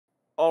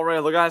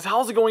Alright, look guys,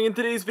 how's it going? In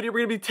today's video,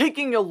 we're going to be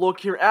taking a look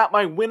here at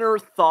my winter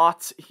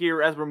thoughts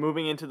here as we're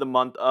moving into the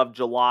month of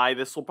July.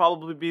 This will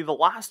probably be the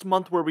last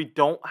month where we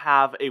don't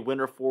have a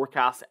winter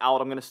forecast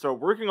out. I'm going to start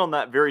working on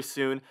that very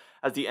soon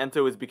as the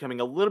Enso is becoming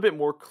a little bit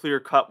more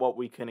clear-cut what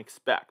we can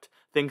expect.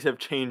 Things have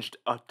changed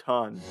a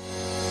ton.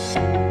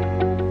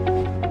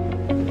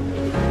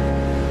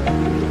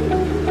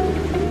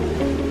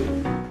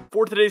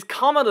 For today's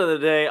comment of the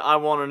day, I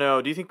want to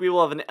know, do you think we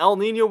will have an El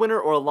Nino winner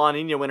or a La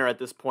Nina winner at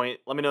this point?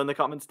 Let me know in the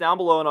comments down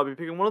below and I'll be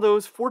picking one of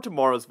those for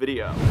tomorrow's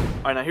video.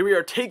 Alright, now here we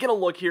are taking a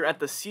look here at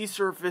the sea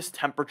surface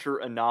temperature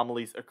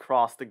anomalies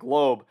across the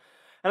globe.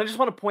 And I just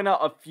want to point out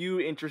a few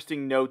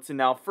interesting notes. And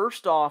now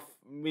first off,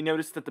 we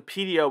noticed that the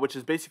PDO, which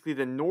is basically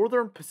the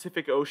northern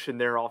Pacific Ocean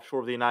there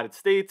offshore of the United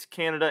States,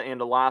 Canada, and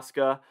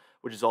Alaska,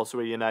 which is also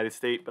a United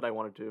State, but I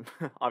wanted to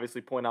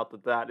obviously point out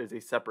that that is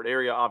a separate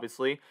area,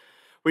 obviously.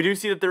 We do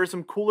see that there is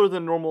some cooler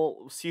than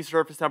normal sea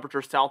surface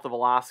temperature south of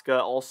Alaska.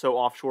 Also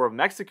offshore of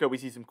Mexico, we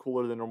see some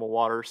cooler than normal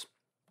waters.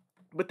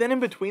 But then in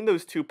between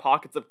those two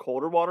pockets of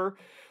colder water,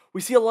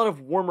 we see a lot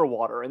of warmer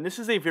water. And this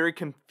is a very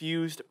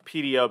confused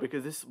PDO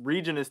because this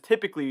region is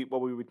typically what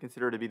we would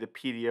consider to be the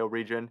PDO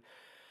region.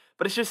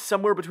 But it's just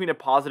somewhere between a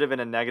positive and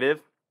a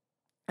negative.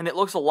 And it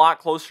looks a lot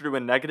closer to a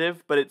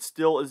negative, but it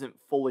still isn't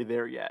fully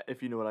there yet,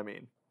 if you know what I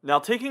mean. Now,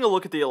 taking a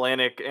look at the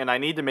Atlantic, and I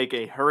need to make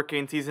a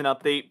hurricane season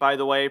update, by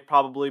the way,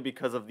 probably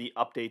because of the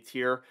updates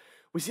here.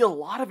 We see a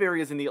lot of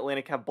areas in the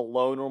Atlantic have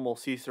below normal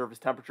sea surface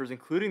temperatures,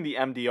 including the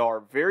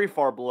MDR, very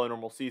far below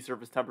normal sea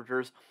surface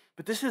temperatures,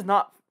 but this has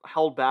not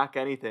held back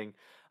anything.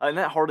 And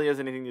that hardly has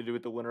anything to do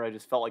with the winter, I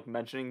just felt like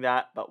mentioning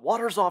that. But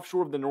waters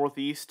offshore of the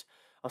Northeast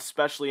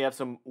especially have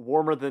some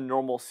warmer than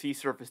normal sea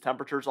surface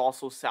temperatures,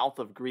 also south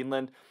of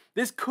Greenland.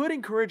 This could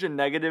encourage a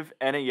negative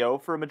NAO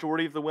for a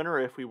majority of the winter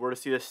if we were to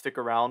see this stick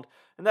around.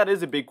 And that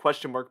is a big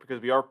question mark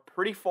because we are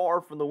pretty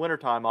far from the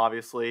wintertime,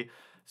 obviously.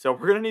 So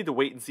we're going to need to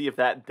wait and see if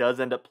that does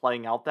end up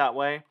playing out that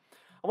way.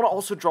 I want to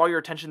also draw your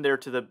attention there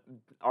to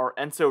our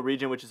Enso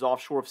region, which is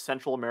offshore of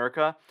Central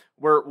America,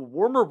 where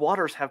warmer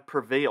waters have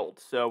prevailed.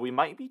 So we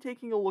might be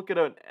taking a look at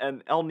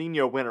an El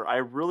Nino winter. I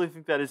really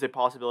think that is a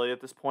possibility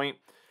at this point.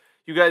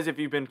 You guys, if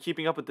you've been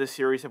keeping up with this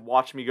series, have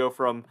watched me go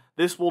from,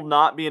 this will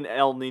not be an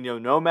El Nino,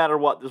 no matter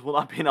what, this will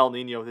not be an El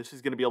Nino, this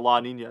is going to be a La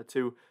Nina,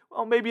 to,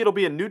 well, maybe it'll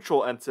be a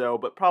neutral Enso,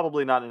 but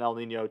probably not an El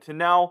Nino, to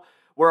now,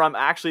 where I'm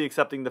actually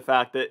accepting the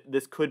fact that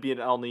this could be an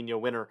El Nino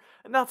winter.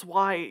 And that's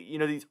why, you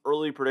know, these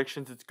early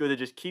predictions, it's good to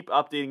just keep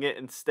updating it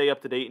and stay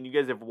up to date, and you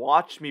guys have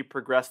watched me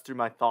progress through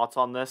my thoughts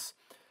on this.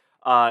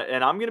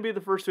 And I'm going to be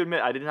the first to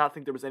admit, I did not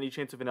think there was any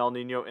chance of an El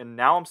Nino, and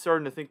now I'm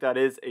starting to think that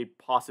is a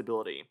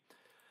possibility.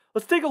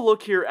 Let's take a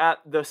look here at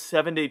the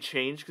 7-day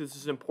change because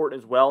this is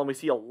important as well. And we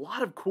see a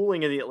lot of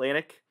cooling in the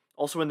Atlantic,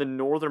 also in the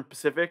northern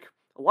Pacific.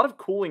 A lot of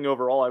cooling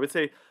overall. I would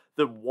say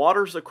the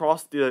waters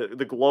across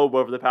the globe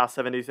over the past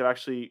 7 days have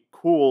actually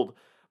cooled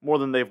more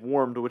than they've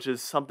warmed, which is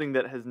something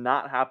that has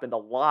not happened a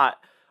lot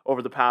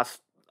over the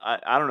past,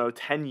 I don't know,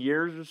 10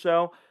 years or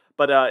so.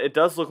 But it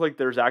does look like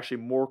there's actually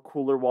more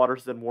cooler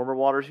waters than warmer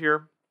waters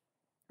here.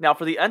 Now,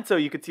 for the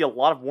Enso, you can see a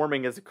lot of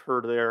warming has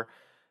occurred there.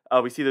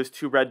 We see those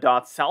two red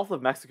dots south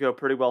of Mexico,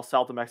 pretty well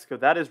south of Mexico.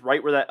 That is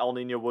right where that El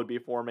Nino would be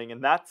forming,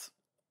 and that's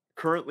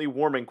currently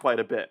warming quite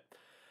a bit.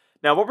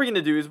 Now, what we're going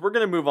to do is we're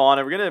going to move on,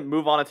 and we're going to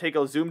move on and take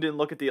a zoomed-in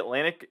look at the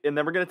Atlantic, and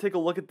then we're going to take a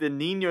look at the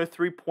Nino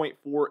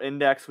 3.4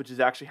 index, which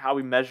is actually how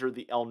we measure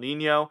the El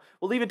Nino.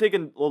 We'll even take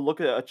a look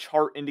at a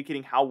chart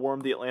indicating how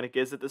warm the Atlantic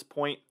is at this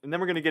point, and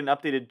then we're going to get an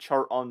updated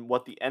chart on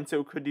what the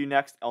Enso could do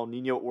next, El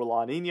Nino or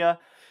La Nina.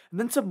 And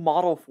then some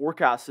model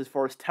forecasts as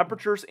far as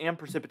temperatures and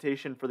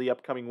precipitation for the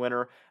upcoming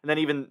winter. And then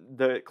even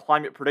the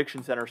Climate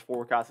Prediction Center's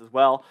forecast as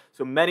well.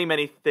 So many,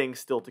 many things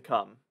still to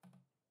come.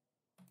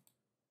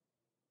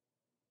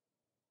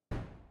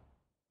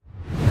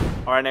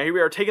 Alright, now here we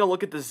are taking a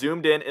look at the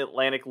zoomed in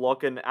Atlantic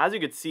look. And as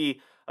you can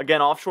see,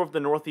 again, offshore of the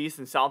Northeast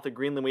and south of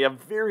Greenland, we have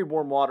very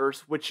warm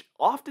waters, which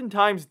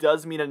oftentimes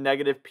does mean a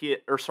negative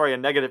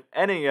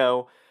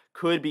NAO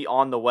could be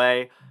on the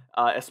way,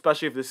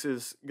 especially if this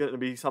is going to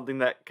be something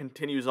that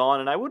continues on.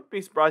 And I wouldn't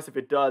be surprised if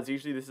it does.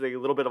 Usually this is a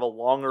little bit of a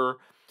longer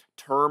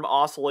term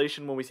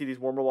oscillation when we see these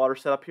warmer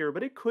waters set up here,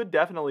 but it could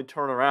definitely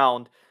turn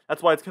around.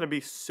 That's why it's going to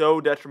be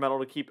so detrimental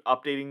to keep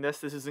updating this.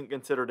 This isn't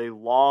considered a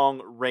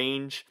long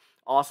range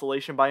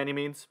oscillation by any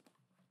means.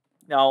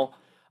 Now,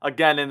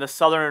 again, in the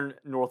southern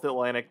North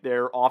Atlantic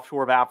there,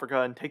 offshore of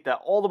Africa, and take that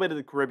all the way to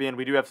the Caribbean,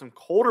 we do have some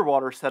colder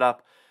water set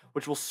up,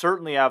 which will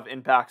certainly have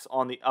impacts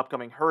on the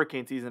upcoming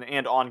hurricane season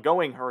and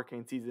ongoing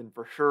hurricane season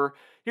for sure.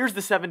 Here's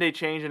the 7-day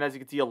change, and as you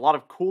can see, a lot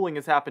of cooling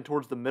has happened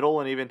towards the middle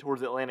and even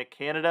towards Atlantic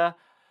Canada,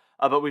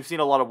 but we've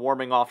seen a lot of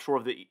warming offshore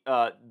of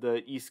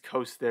the East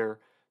Coast there.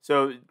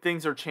 So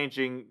things are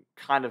changing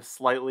kind of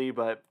slightly,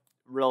 but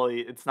really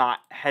it's not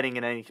heading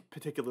in any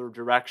particular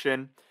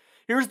direction.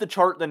 Here's the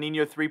chart, the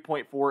Nino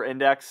 3.4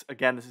 index.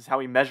 Again, this is how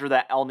we measure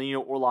that El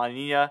Nino or La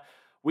Nina.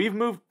 We've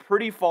moved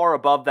pretty far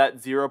above that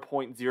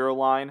 0.0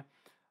 line.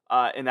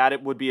 and that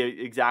it would be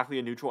exactly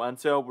a neutral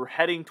Enso. We're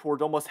heading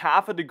towards almost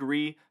half a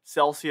degree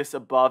Celsius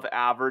above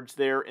average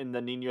there in the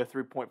Nino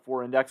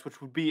 3.4 index,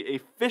 which would be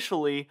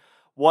officially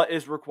what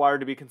is required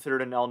to be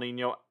considered an El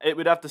Nino. It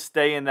would have to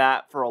stay in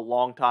that for a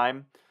long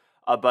time,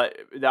 but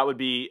that would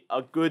be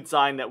a good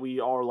sign that we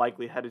are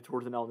likely headed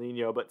towards an El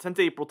Nino. But since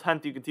April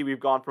 10th, you can see we've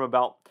gone from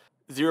about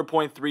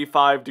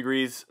 0.35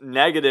 degrees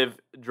negative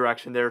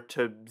direction there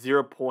to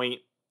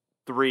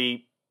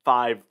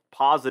 0.35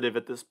 positive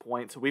at this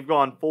point. So we've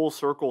gone full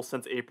circle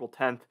since April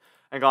 10th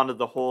and gone to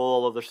the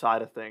whole other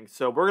side of things.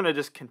 So we're going to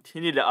just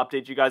continue to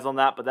update you guys on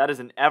that, but that is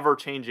an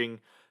ever-changing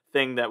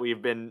thing that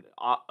we've been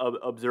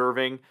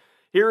observing.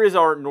 Here is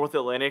our North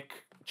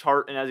Atlantic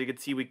chart, and as you can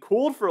see, we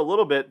cooled for a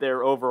little bit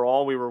there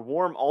overall. We were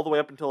warm all the way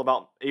up until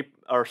about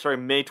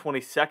May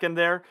 22nd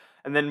there,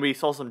 and then we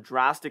saw some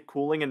drastic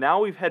cooling, and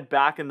now we've head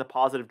back in the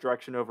positive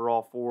direction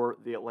overall for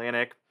the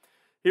Atlantic.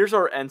 Here's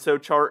our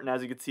Enso chart, and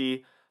as you can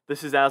see,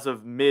 this is as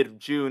of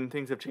mid-June.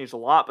 Things have changed a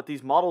lot, but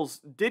these models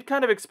did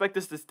kind of expect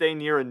us to stay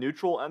near a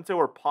neutral Enso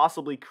or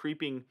possibly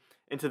creeping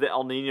into the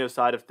El Nino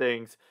side of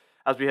things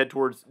as we head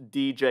towards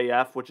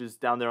DJF, which is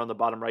down there on the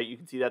bottom right. You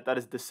can see that. That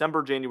is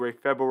December, January,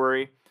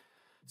 February.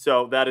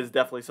 So that is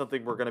definitely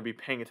something we're going to be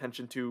paying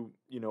attention to,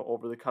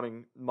 over the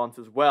coming months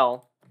as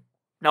well.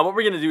 Now, what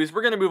we're going to do is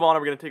we're going to move on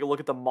and we're going to take a look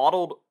at the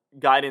modeled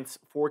guidance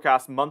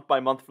forecast month by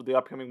month for the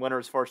upcoming winter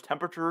as far as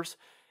temperatures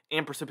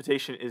and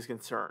precipitation is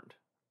concerned.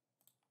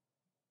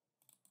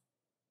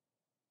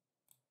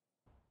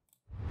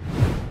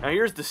 Now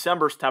here's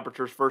December's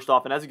temperatures first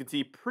off, and as you can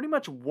see, pretty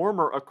much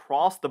warmer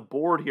across the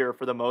board here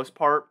for the most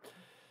part.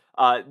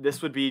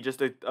 This would be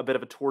just a bit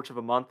of a torch of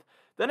a month.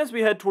 Then as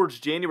we head towards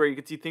January, you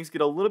can see things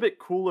get a little bit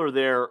cooler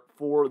there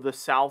for the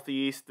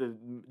southeast.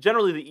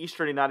 Generally, the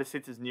eastern United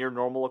States is near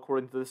normal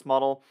according to this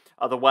model.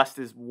 The west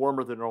is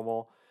warmer than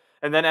normal.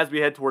 And then as we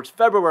head towards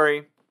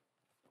February,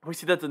 we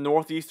see that the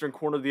northeastern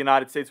corner of the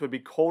United States would be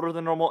colder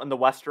than normal, and the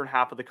western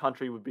half of the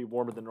country would be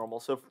warmer than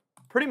normal. So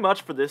pretty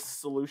much for this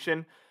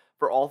solution,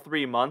 for all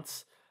 3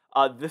 months,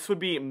 this would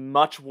be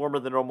much warmer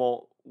than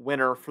normal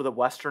winter for the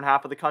western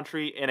half of the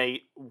country and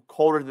a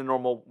colder than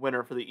normal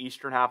winter for the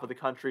eastern half of the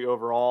country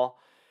overall.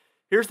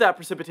 Here's that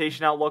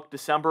precipitation outlook.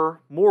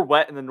 December, more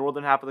wet in the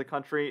northern half of the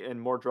country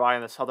and more dry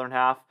in the southern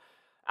half.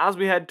 As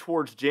we head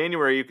towards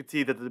January, you can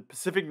see that the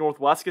Pacific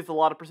Northwest gets a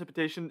lot of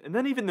precipitation, and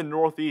then even the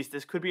Northeast.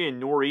 This could be a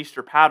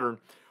nor'easter pattern.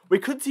 We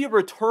could see a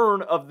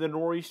return of the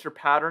nor'easter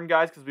pattern,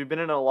 guys, because we've been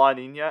in a La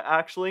Nina,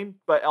 actually,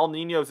 but El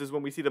Ninos is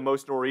when we see the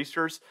most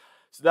nor'easters.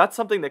 So that's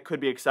something that could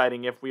be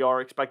exciting if we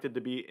are expected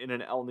to be in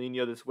an El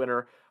Nino this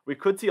winter. We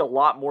could see a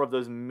lot more of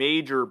those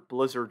major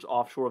blizzards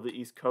offshore of the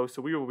East Coast,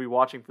 so we will be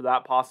watching for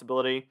that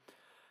possibility.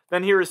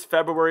 Then here is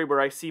February,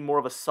 where I see more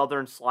of a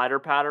southern slider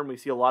pattern. We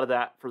see a lot of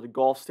that for the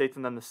Gulf states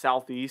and then the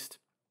Southeast.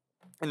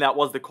 And that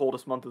was the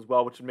coldest month as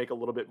well, which would make a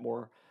little bit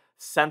more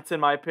sense in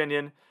my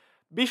opinion.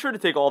 Be sure to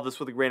take all of this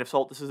with a grain of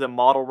salt. This is a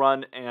model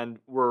run, and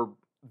we're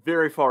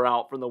very far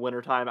out from the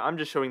wintertime. I'm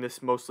just showing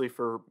this mostly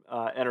for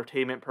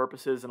entertainment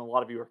purposes, and a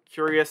lot of you are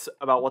curious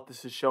about what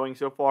this is showing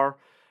so far.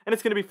 And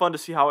it's going to be fun to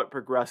see how it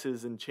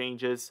progresses and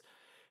changes.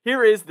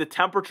 Here is the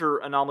temperature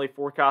anomaly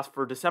forecast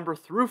for December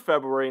through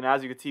February, and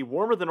as you can see,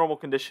 warmer than normal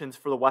conditions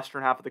for the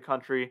western half of the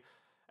country,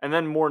 and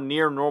then more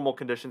near normal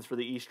conditions for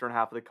the eastern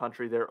half of the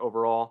country there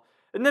overall.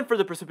 And then for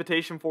the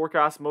precipitation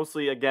forecast,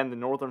 mostly, again, the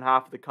northern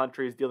half of the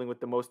country is dealing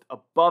with the most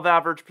above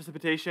average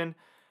precipitation,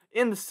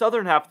 and the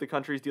southern half of the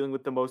country is dealing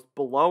with the most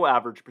below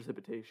average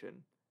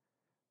precipitation.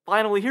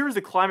 Finally, here is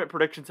the Climate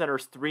Prediction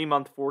Center's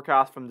 3-month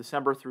forecast from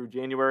December through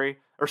February,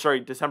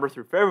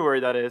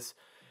 that is.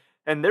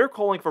 And they're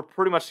calling for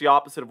pretty much the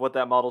opposite of what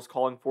that model is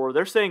calling for.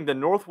 They're saying the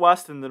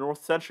northwest and the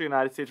north central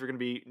United States are going to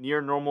be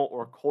near normal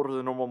or colder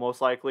than normal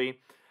most likely.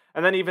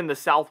 And then even the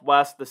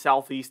southwest, the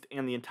southeast,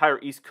 and the entire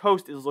east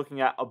coast is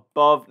looking at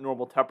above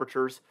normal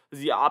temperatures. This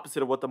is the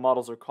opposite of what the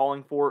models are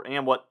calling for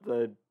and what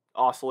the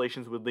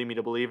oscillations would lead me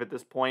to believe at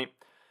this point.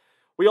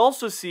 We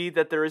also see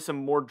that there is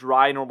some more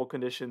dry normal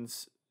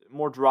conditions,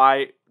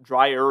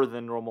 drier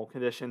than normal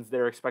conditions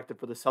they're expected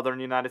for the southern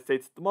United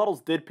States. The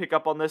models did pick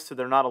up on this, so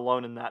they're not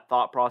alone in that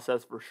thought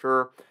process for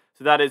sure.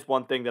 So that is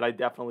one thing that I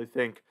definitely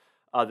think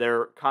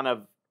they're kind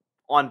of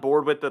on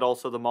board with, that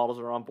also the models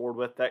are on board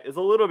with. That is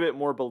a little bit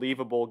more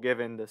believable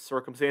given the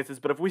circumstances.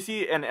 But if we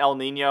see an El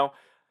Nino,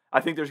 I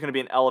think there's going to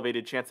be an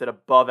elevated chance at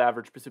above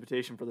average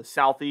precipitation for the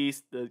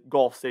southeast, the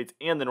Gulf states,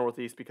 and the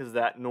northeast because of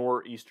that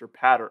nor'easter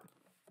pattern.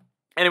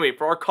 Anyway,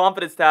 for our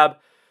confidence tab,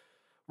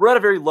 we're at a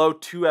very low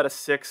 2 out of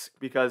 6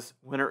 because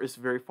winter is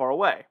very far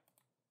away.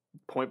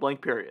 Point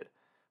blank period.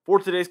 For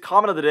today's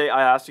comment of the day,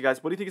 I asked you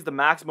guys, what do you think is the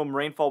maximum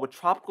rainfall with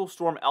Tropical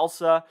Storm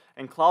Elsa?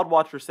 And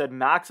Cloudwatcher said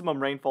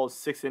maximum rainfall is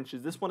 6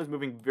 inches. This one is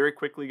moving very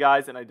quickly,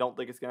 guys, and I don't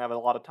think it's going to have a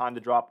lot of time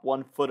to drop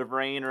 1 foot of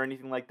rain or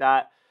anything like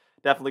that.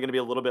 Definitely going to be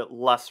a little bit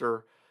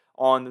lesser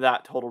on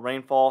that total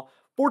rainfall.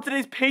 For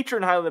today's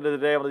Patron Highlight of the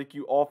day, I want to thank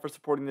you all for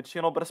supporting the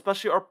channel, but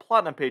especially our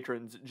Platinum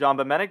patrons, John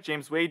Bemenick,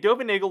 James Wade,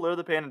 Dovin Nagel, Larry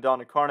the Pan, and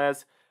Donna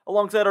Carnes,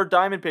 alongside our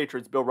Diamond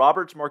patrons, Bill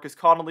Roberts, Marcus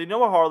Connolly,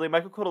 Noah Harley,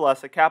 Michael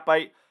Codalesa,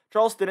 Catbite,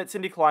 Charles Stinnett,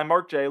 Cindy Klein,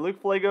 Mark J,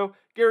 Luke Flago,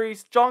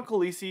 Gary's, John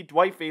Calisi,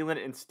 Dwight Phelan,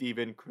 and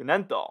Steven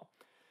Crenenthal.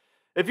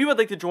 If you would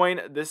like to join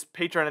this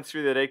Patreon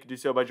Instagram today, you can do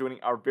so by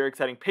joining our very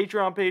exciting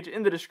Patreon page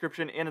in the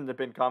description and in the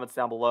pinned comments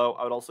down below.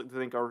 I would also like to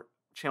thank our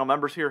channel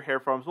members here, Hair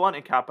Farms 1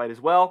 and Catbite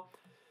as well.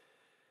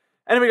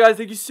 Anyway guys,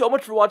 thank you so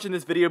much for watching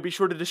this video. Be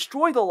sure to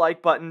destroy the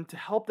like button to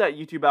help that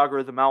YouTube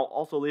algorithm out.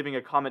 Also, leaving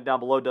a comment down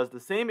below does the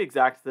same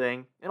exact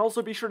thing. And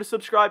also be sure to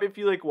subscribe if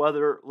you like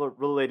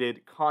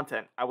weather-related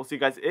content. I will see you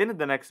guys in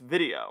the next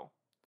video.